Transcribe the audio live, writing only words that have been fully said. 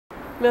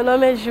Meu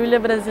nome é Júlia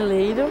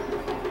Brasileiro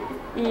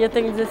e eu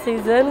tenho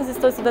 16 anos e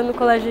estou estudando no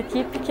Colégio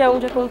Equipe, que é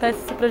onde acontece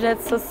esse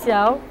projeto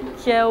social,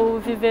 que é o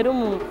Ver o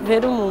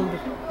Mundo.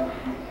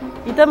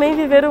 E também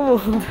Viver o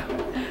Mundo,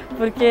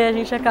 porque a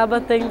gente acaba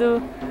tendo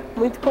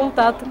muito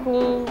contato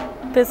com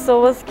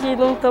pessoas que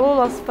não estão no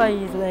nosso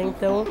país, né?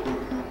 Então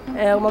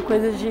é uma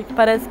coisa de que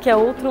parece que é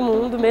outro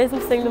mundo, mesmo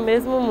sendo o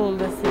mesmo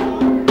mundo, assim.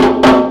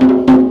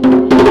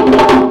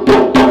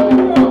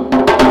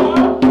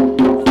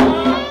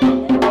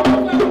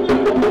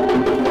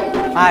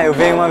 Eu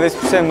venho uma vez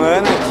por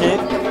semana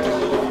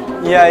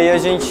aqui e aí a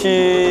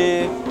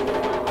gente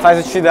faz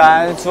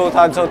atividades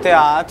voltadas ao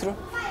teatro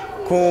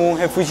com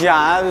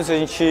refugiados.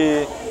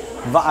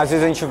 Às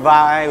vezes a gente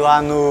vai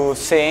lá no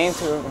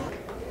centro.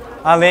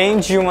 Além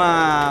de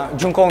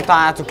um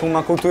contato com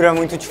uma cultura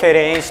muito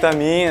diferente da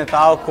minha,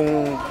 tal,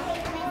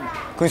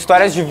 com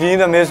histórias de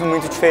vida mesmo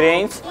muito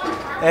diferentes,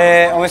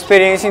 é uma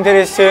experiência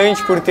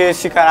interessante por ter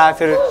esse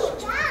caráter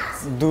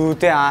do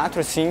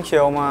teatro, assim, que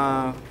é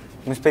uma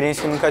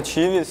experiência que eu nunca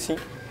tive, assim.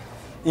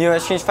 E eu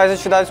acho que a gente faz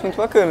atividades muito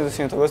bacanas,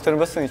 assim, eu tô gostando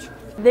bastante.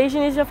 Desde o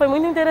início já foi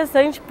muito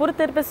interessante por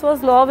ter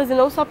pessoas novas e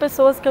não só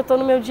pessoas que eu tô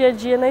no meu dia a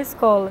dia na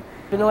escola.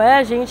 Não é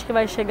a gente que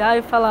vai chegar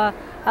e falar,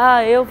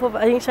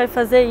 a gente vai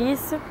fazer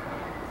isso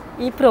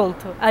e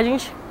pronto. A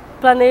gente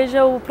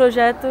planeja o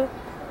projeto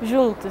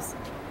juntos.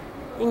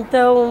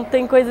 Então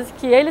tem coisas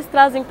que eles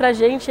trazem pra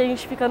gente e a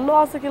gente fica,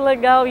 nossa, que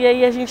legal, e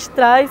aí a gente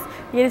traz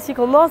e eles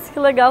ficam, nossa, que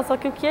legal, só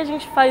que o que a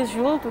gente faz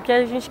junto, o que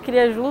a gente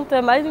cria junto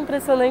é mais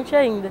impressionante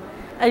ainda.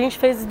 A gente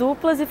fez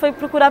duplas e foi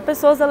procurar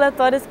pessoas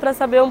aleatórias para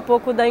saber um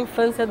pouco da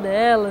infância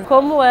dela,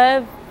 como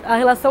é a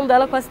relação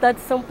dela com a cidade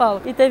de São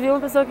Paulo. E teve uma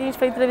pessoa que a gente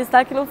foi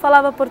entrevistar que não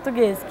falava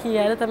português, que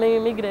era também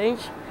um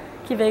imigrante,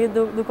 que veio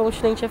do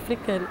continente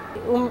africano.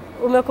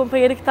 O meu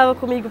companheiro que estava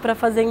comigo para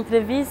fazer a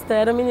entrevista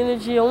era um menino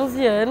de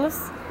 11 anos,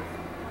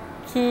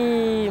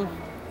 que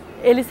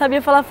ele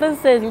sabia falar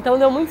francês, então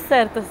deu muito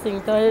certo, assim.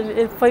 Então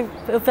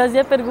eu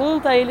fazia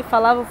pergunta, aí ele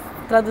falava,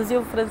 traduzia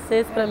o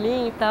francês para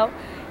mim e tal.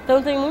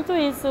 Então tem muito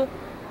isso.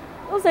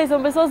 Não sei, são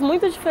pessoas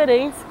muito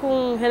diferentes,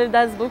 com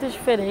realidades muito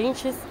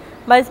diferentes,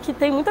 mas que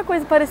tem muita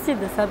coisa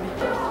parecida, sabe?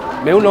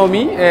 Meu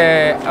nome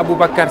é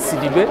Abubakar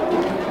Sidibé,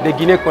 de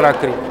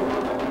Guiné-Conakry.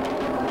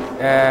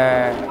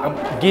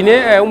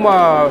 Guiné é o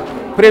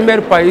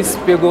primeiro país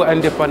que pegou a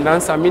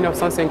independência em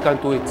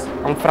 1958,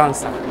 em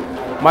França.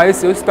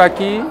 Mas eu estou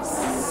aqui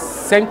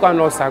 5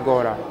 anos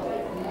agora.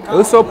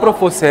 Eu sou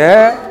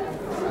professor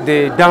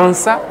de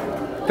dança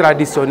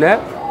tradicional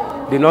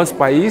do nosso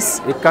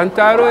país e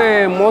cantar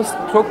e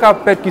tocar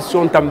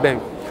percussão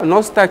também.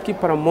 Nós estamos aqui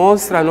para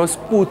mostrar nossa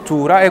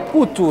cultura. É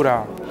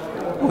cultura.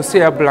 Você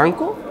é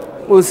branco,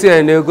 você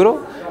é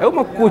negro. É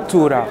uma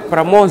cultura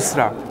para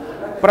mostrar,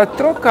 para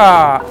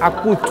trocar a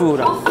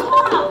cultura.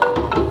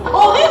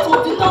 Au rythme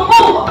du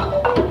tambour,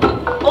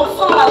 au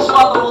son de la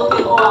joie dans nos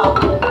terroirs.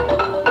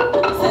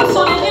 Cette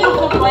solerie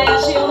nous fait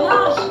voyager au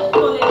large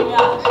dans les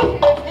nuages.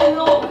 Et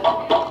non,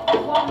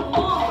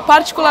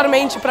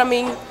 particularmente para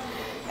mim,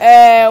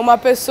 é uma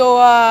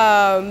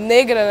pessoa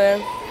negra,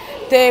 né?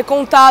 Ter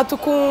contato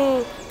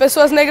com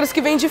pessoas negras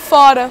que vêm de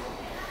fora,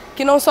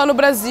 que não só no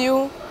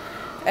Brasil,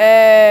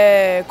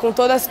 com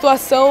toda a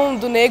situação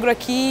do negro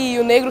aqui e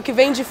o negro que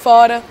vem de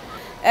fora.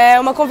 É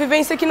uma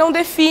convivência que não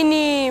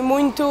define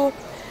muito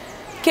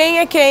quem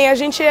é quem. A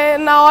gente é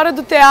na hora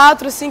do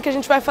teatro, assim, que a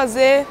gente vai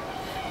fazer,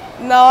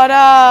 na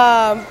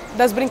hora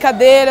das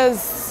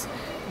brincadeiras,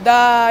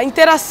 da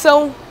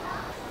interação.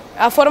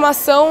 A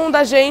formação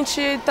da gente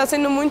está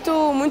sendo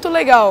muito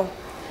legal.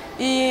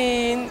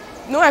 E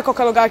não é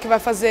qualquer lugar que vai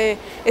fazer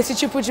esse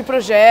tipo de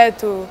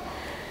projeto.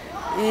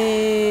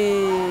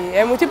 E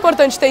é muito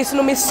importante ter isso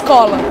numa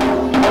escola.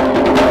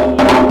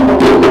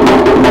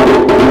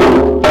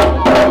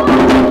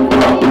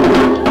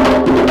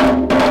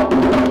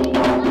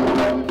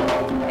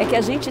 Que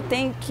a gente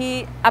tem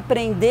que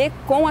aprender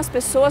com as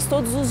pessoas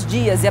todos os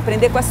dias e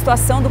aprender com a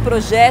situação do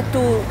projeto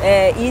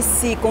e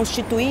se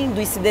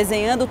constituindo e se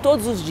desenhando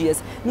todos os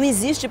dias. Não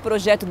existe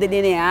projeto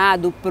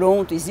delineado,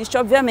 pronto, existe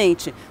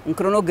obviamente um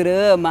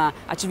cronograma,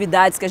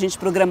 atividades que a gente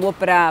programou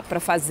para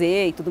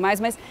fazer e tudo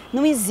mais, mas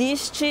não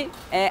existe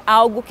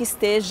algo que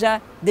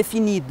esteja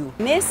definido.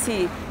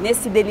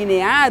 Nesse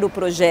delinear o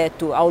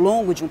projeto ao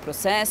longo de um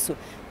processo,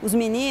 os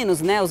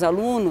meninos, né, os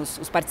alunos,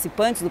 os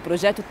participantes do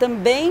projeto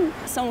também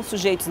são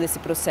sujeitos desse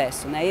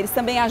processo, né? Eles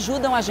também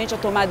ajudam a gente a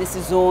tomar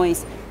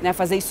decisões, né, a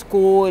fazer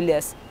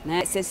escolhas,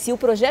 né? Se o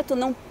projeto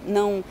não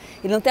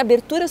tem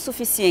abertura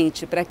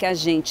suficiente para que a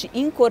gente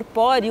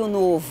incorpore o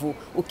novo,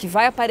 o que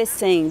vai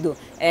aparecendo,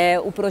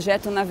 o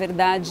projeto, na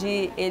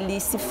verdade, ele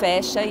se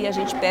fecha e a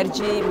gente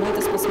perde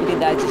muitas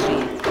possibilidades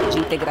de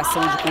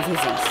integração, de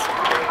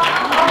convivência.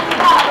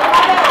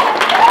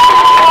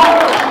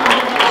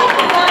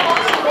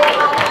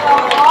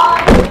 Oh,